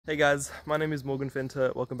Hey guys, my name is Morgan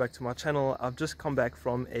Fenter. Welcome back to my channel. I've just come back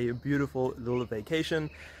from a beautiful little vacation.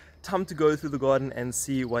 Time to go through the garden and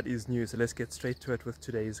see what is new. So let's get straight to it with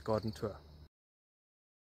today's garden tour.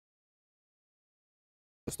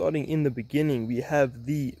 Starting in the beginning, we have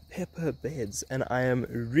the pepper beds, and I am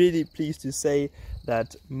really pleased to say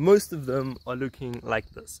that most of them are looking like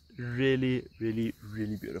this. Really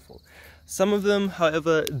beautiful. Some of them,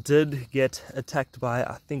 however, did get attacked by,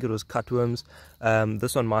 I think it was cutworms.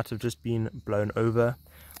 This one might have just been blown over,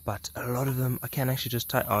 but a lot of them I can actually just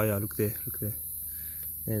tie. Oh yeah, look there,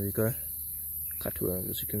 there we go.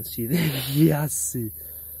 Cutworms, you can see there. Yes,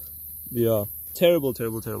 yeah. Terrible.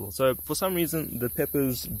 So for some reason the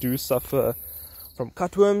peppers do suffer from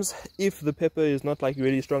cutworms. If the pepper is not like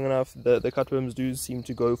really strong enough, the cutworms do seem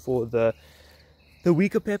to go for the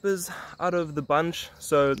weaker peppers out of the bunch.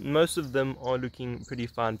 So most of them are looking pretty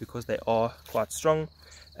fine because they are quite strong.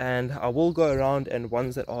 And I will go around, and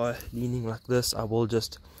ones that are leaning like this, I will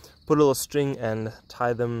just put a little string and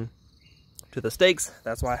tie them to the stakes.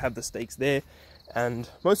 That's why I have the stakes there. And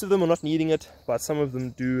most of them are not needing it, but some of them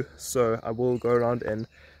do, so I will go around and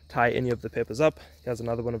tie any of the peppers up. Here's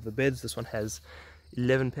another one of the beds. This one has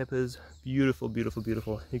 11 peppers. Beautiful.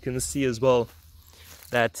 You can see as well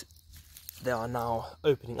that they are now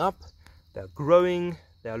opening up, they're growing,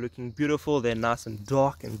 they are looking beautiful, they're nice and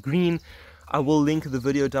dark and green. I will link the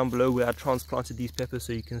video down below where I transplanted these peppers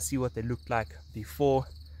so you can see what they looked like before.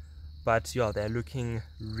 But yeah, they're looking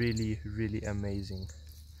really amazing.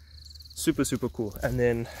 Super cool. And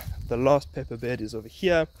then the last pepper bed is over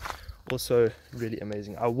here, also really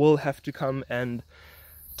amazing. I will have to come and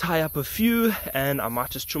tie up a few, and I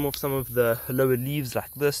might just trim off some of the lower leaves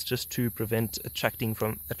like this just to prevent attracting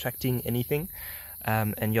anything.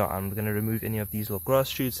 And yeah, I'm going to remove any of these little grass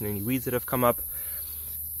shoots and any weeds that have come up,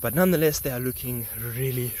 but nonetheless they are looking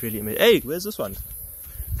really amazing. Hey, where's this one?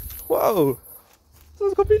 Whoa, this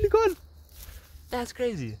is completely gone. That's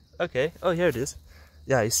crazy. Okay, oh, here it is.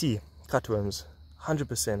 Yeah, you see, cutworms,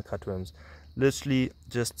 100% cutworms. Literally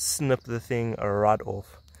just snip the thing right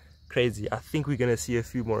off. Crazy. I think we're gonna see a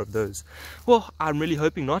few more of those. Well, I'm really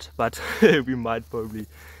hoping not, but we might probably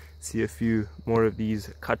see a few more of these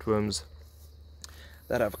cutworms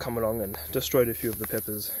that have come along and destroyed a few of the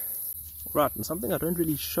peppers. Right, and something I don't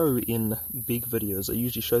really show in big videos, I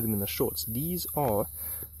usually show them in the shorts. These are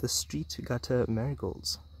the street gutter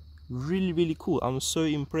marigolds. Really cool. I'm so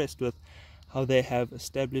impressed with how they have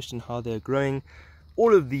established and how they're growing.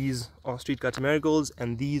 All of these are street gutter marigolds,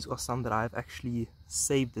 and these are some that I've actually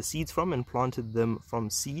saved the seeds from and planted them from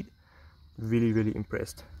seed. Really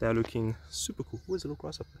impressed. They're looking super cool. Where's the little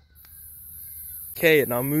grass up there? Okay,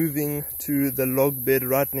 now moving to the log bed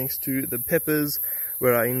right next to the peppers,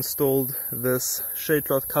 where I installed this shade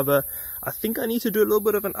cloth cover. I think I need to do a little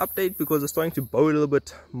bit of an update because it's starting to bow a little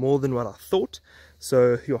bit more than what I thought.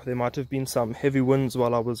 So yeah, there might have been some heavy winds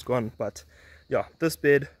while I was gone, but yeah, this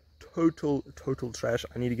bed, total trash.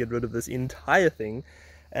 I need to get rid of this entire thing.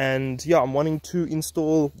 And yeah, I'm wanting to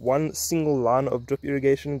install one single line of drip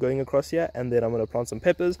irrigation going across here, and then I'm going to plant some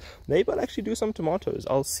peppers. Maybe I'll actually do some tomatoes.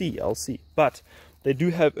 I'll see. But they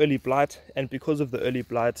do have early blight, and because of the early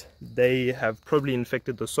blight, they have probably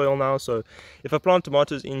infected the soil now. So if I plant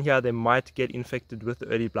tomatoes in here, they might get infected with the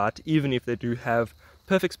early blight, even if they do have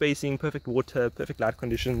perfect spacing, perfect water, perfect light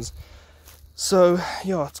conditions. So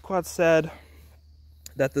yeah, it's quite sad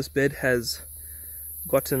that this bed has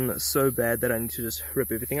gotten so bad that I need to just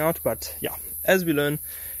rip everything out. But yeah, as we learn,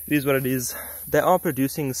 it is what it is. They are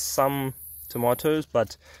producing some tomatoes,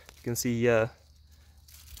 but you can see here,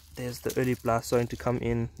 there's the early blight starting to come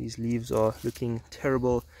in. These leaves are looking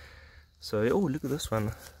terrible. So oh, look at this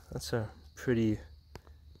one. That's a pretty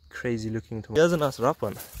crazy looking tomato. Here's a nice ripe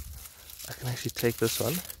one. I can actually take this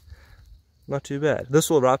one. Not too bad. This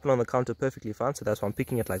will ripen on the counter perfectly fine, so that's why I'm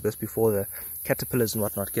picking it like this before the caterpillars and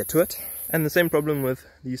whatnot get to it. And the same problem with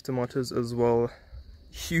these tomatoes as well.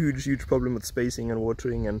 Huge problem with spacing and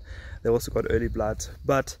watering, and they also got early blight.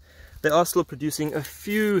 But they are still producing a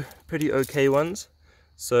few pretty okay ones,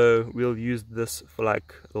 so we'll use this for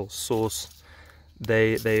like a little sauce.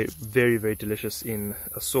 They're very delicious in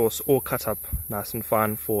a sauce, or cut up nice and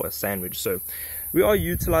fine for a sandwich. So we are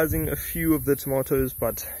utilizing a few of the tomatoes,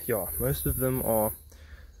 but yeah, most of them are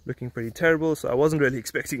looking pretty terrible, so I wasn't really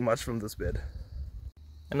expecting much from this bed.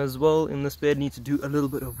 And as well, in this bed, need to do a little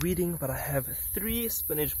bit of weeding, but I have 3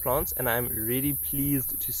 spinach plants, and I'm really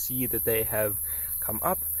pleased to see that they have come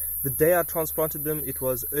up. The day I transplanted them, it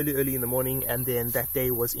was early in the morning, and then that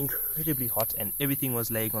day was incredibly hot and everything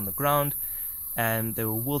was laying on the ground and they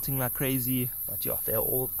were wilting like crazy. But yeah, they're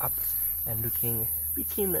all up and looking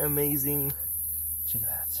freaking amazing. Check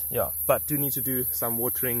that. Yeah, but do need to do some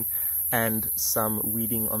watering and some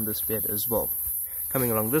weeding on this bed as well.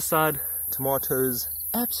 Coming along this side, tomatoes,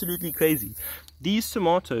 absolutely crazy. These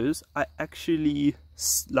tomatoes, I actually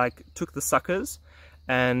like took the suckers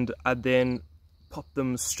and I then popped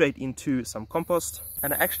them straight into some compost,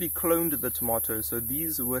 and I actually cloned the tomatoes. So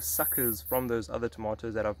these were suckers from those other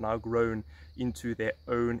tomatoes that have now grown into their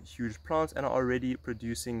own huge plants and are already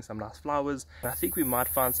producing some nice flowers. And I think we might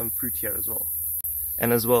find some fruit here as well.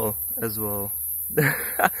 And as well the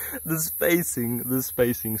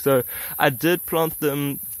spacing. So I did plant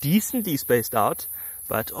them decently spaced out,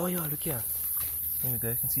 but oh yeah, look here, there we go,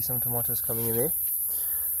 you can see some tomatoes coming in there.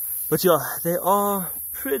 But yeah, they are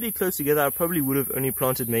pretty close together. I probably would have only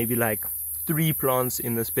planted maybe like 3 plants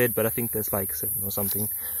in this bed, but I think there's like 7 or something.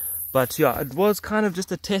 But yeah, it was kind of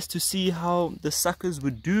just a test to see how the suckers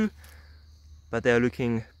would do, but they are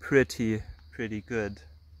looking pretty good.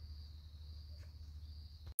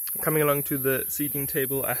 Coming along to the seedling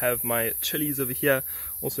table, I have my chilies over here.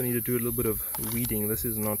 Also need to do a little bit of weeding. This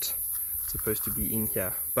is not supposed to be in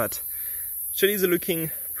here, but chilies are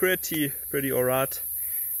looking pretty alright.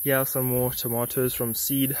 Here are some more tomatoes from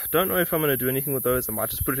seed. Don't know if I'm going to do anything with those. I might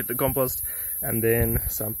just put it in the compost. And then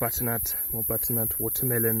some butternut, more butternut,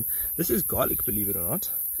 watermelon. This is garlic, believe it or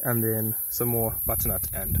not. And then some more butternut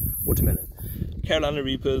and watermelon. Carolina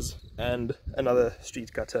Reapers and another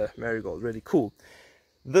street cutter marigold. Really cool.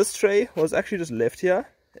 This tray was actually just left here.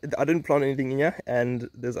 I didn't plant anything in here, and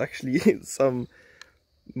there's actually some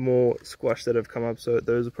more squash that have come up. So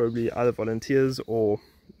those are probably either volunteers or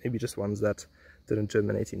maybe just ones that didn't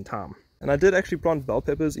germinate in time. And I did actually plant bell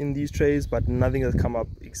peppers in these trays, but nothing has come up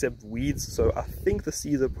except weeds, so I think the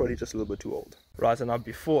seeds are probably just a little bit too old. Right, and now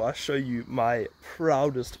before I show you my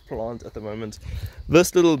proudest plant at the moment,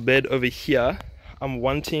 this little bed over here, I'm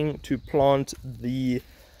wanting to plant the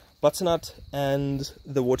butternut and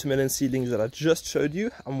the watermelon seedlings that I just showed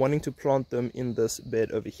you. I'm wanting to plant them in this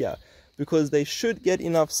bed over here because they should get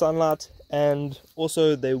enough sunlight, and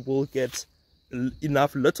also they will get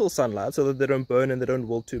enough little sunlight so that they don't burn and they don't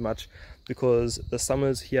wilt too much, because the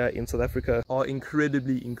summers here in South Africa are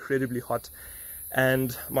incredibly hot.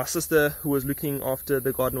 And my sister, who was looking after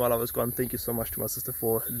the garden while I was gone, thank you so much to my sister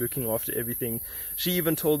for looking after everything. She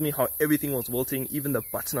even told me how everything was wilting, even the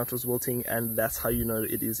butternut was wilting, and that's how you know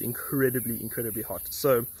it is incredibly hot.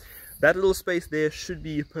 So that little space there should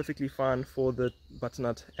be perfectly fine for the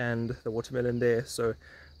butternut and the watermelon there. So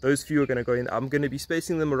those few are going to go in. I'm going to be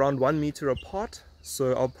spacing them around 1 meter apart,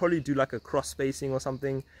 so I'll probably do like a cross spacing or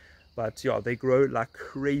something. But yeah, they grow like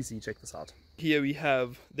crazy. Check this out. Here we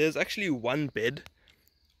have, there's actually one bed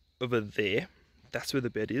over there. That's where the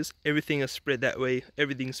bed is. Everything is spread that way.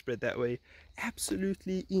 Everything's spread that way.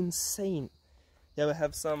 Absolutely insane. Here we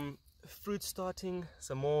have some fruit starting,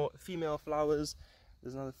 some more female flowers.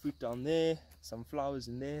 There's another fruit down there, some flowers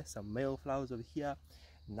in there, some male flowers over here.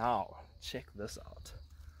 Now, check this out.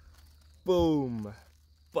 Boom!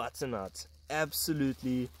 Butternut.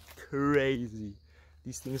 Absolutely crazy.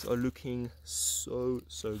 These things are looking so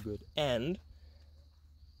good. And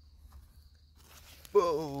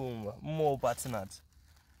boom! More butternut.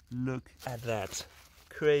 Look at that.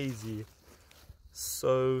 Crazy.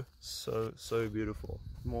 So beautiful.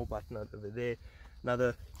 More butternut over there.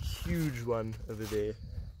 Another huge one over there.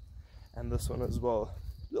 And this one as well.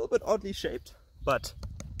 A little bit oddly shaped, but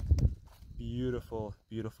beautiful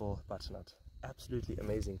butternut. Absolutely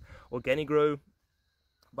amazing. Organic grow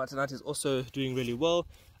butternut is also doing really well.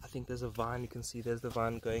 I think there's a vine, you can see there's the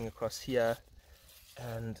vine going across here,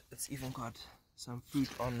 and it's even got some fruit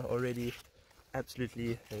on already.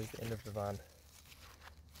 Absolutely, there's the end of the vine.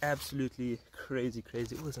 Absolutely crazy.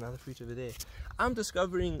 Oh, there's another fruit over there. I'm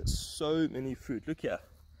discovering so many fruit. Look here.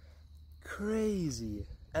 Crazy.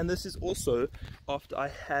 And this is also after I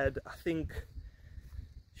had, I think,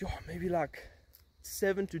 maybe like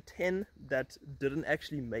 7 to 10 that didn't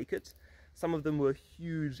actually make it. Some of them were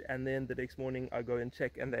huge, and then the next morning I go and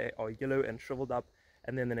check and they are yellow and shriveled up,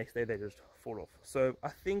 and then the next day they just fall off. So I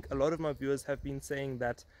think a lot of my viewers have been saying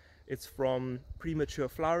that it's from premature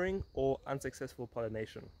flowering or unsuccessful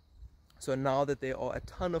pollination. So now that there are a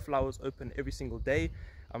ton of flowers open every single day,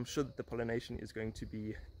 I'm sure that the pollination is going to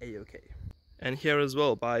be a-okay. And here as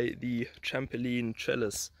well, by the trampoline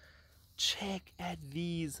trellis, check at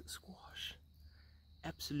these squash.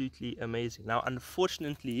 Absolutely amazing. Now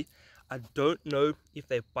unfortunately, I don't know if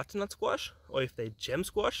they're butternut squash or if they're gem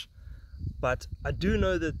squash, but I do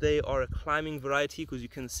know that they are a climbing variety, because you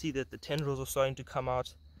can see that the tendrils are starting to come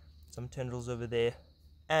out. Some tendrils over there,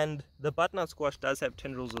 and the butternut squash does have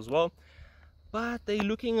tendrils as well, but they're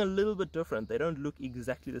looking a little bit different. They don't look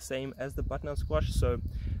exactly the same as the butternut squash, so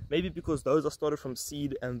maybe because those are started from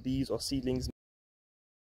seed and these are seedlings,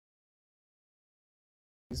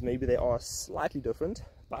 maybe they are slightly different,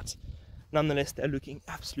 but nonetheless they're looking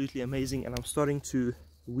absolutely amazing. And I'm starting to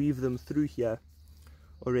weave them through here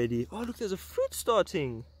already. Oh look, there's a fruit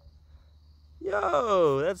starting.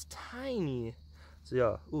 Yo, that's tiny. So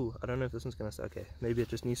yeah, ooh, I don't know if this one's gonna start. Okay, maybe it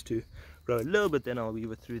just needs to grow a little bit, then I'll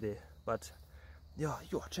weave it through there. But yeah,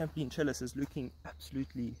 your trampoline trellis is looking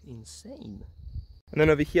absolutely insane. And then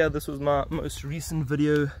over here, this was my most recent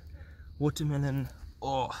video, watermelon.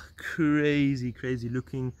 Oh, crazy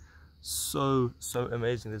looking, so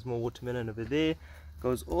amazing. There's more watermelon over there,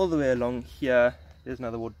 goes all the way along here. There's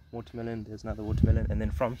another watermelon, there's another watermelon, and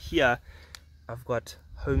then from here I've got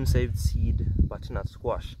home saved seed butternut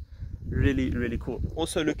squash. Really cool.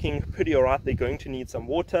 Also looking pretty alright. They're going to need some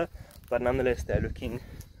water, but nonetheless they're looking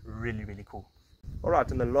really cool.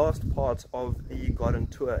 Alright, and the last part of the garden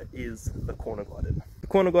tour is the corner garden. The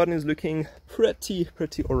corner garden is looking pretty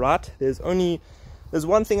alright. There's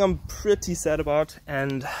one thing I'm pretty sad about,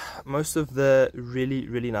 and most of the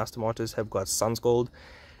really nice tomatoes have got sun scald,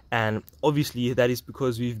 and obviously that is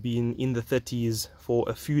because we've been in the 30s for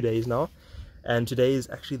a few days now, and today is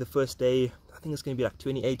actually the first day. I think it's going to be like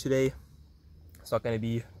 28 today. It's not going to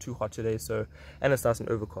be too hot today, so, and it's nice and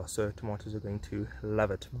overcast, so tomatoes are going to love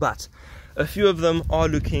it. But a few of them are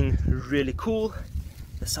looking really cool.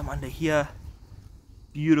 There's some under here,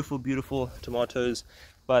 beautiful tomatoes.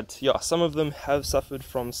 But yeah, some of them have suffered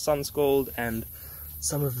from sun scald, and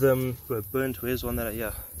some of them were burnt. Where's one that I,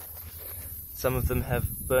 yeah, some of them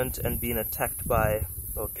have burnt and been attacked by,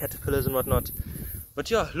 well, caterpillars and whatnot. But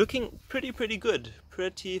yeah, looking pretty good,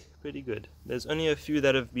 pretty good. There's only a few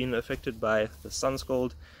that have been affected by the sun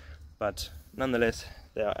scald, but nonetheless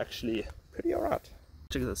they are actually pretty alright.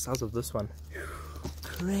 Check out the size of this one,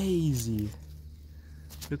 crazy.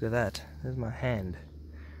 Look at that, there's my hand.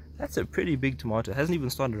 That's a pretty big tomato. It hasn't even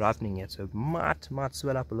started ripening yet, so it might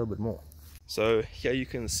swell up a little bit more. So here you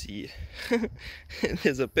can see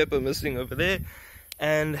there's a pepper missing over there,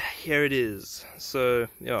 and here it is. So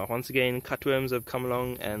yeah, once again cutworms have come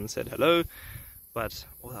along and said hello, but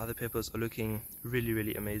all the other peppers are looking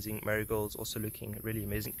really amazing. Marigolds also looking really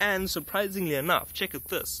amazing, and surprisingly enough, check out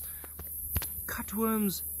this,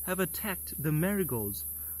 cutworms have attacked the marigolds.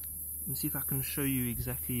 Let me see if I can show you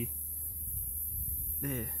exactly.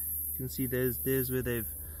 There, you can see there's where they've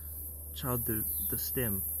charred the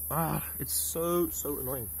stem. It's so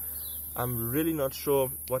annoying. I'm really not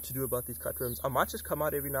sure what to do about these cutworms. I might just come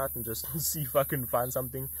out every night and just see if I can find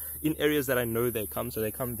something in areas that I know they come. So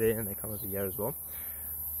they come there and they come over here as well.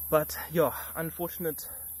 But yeah, unfortunate.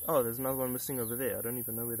 Oh, there's another one missing over there. I don't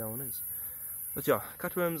even know where that one is. But yeah,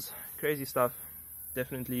 cutworms, crazy stuff.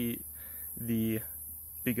 Definitely the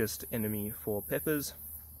biggest enemy for peppers.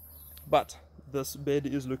 But this bed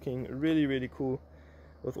is looking really cool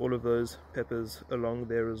with all of those peppers along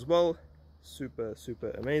there as well. Super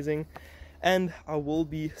amazing. And I will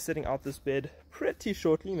be setting out this bed pretty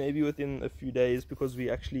shortly, maybe within a few days, because we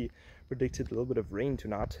actually predicted a little bit of rain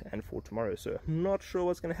tonight and for tomorrow, so I'm not sure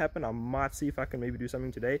what's going to happen. I might see if I can maybe do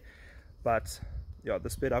something today. But yeah,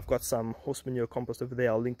 this bed, I've got some horse manure compost over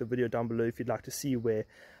there. I'll link the video down below if you'd like to see where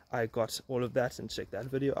I got all of that, and check that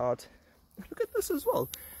video out. Look at this as well.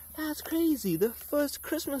 That's crazy. The first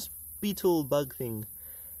Christmas beetle bug thing.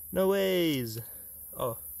 No ways.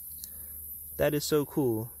 Oh, that is so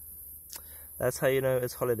cool. That's how you know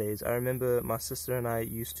it's holidays. I remember my sister and I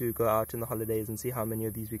used to go out in the holidays and see how many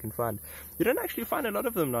of these we can find. You don't actually find a lot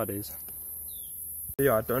of them nowadays.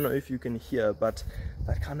 Yeah, I don't know if you can hear, but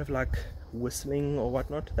that kind of like whistling or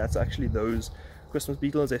whatnot, that's actually those Christmas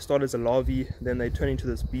beetles. They start as a larvae, then they turn into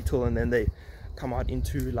this beetle, and then they come out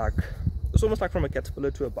into like, it's almost like from a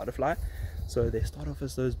caterpillar to a butterfly. So they start off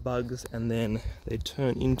as those bugs, and then they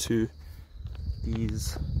turn into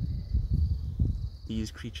these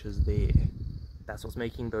creatures there. That's what's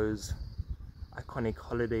making those iconic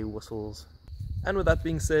holiday whistles. And with that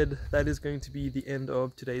being said, that is going to be the end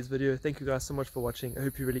of today's video. Thank you guys so much for watching. I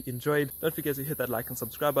hope you really enjoyed. Don't forget to hit that like and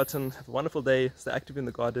subscribe button. Have a wonderful day, stay active in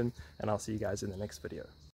the garden, and I'll see you guys in the next video.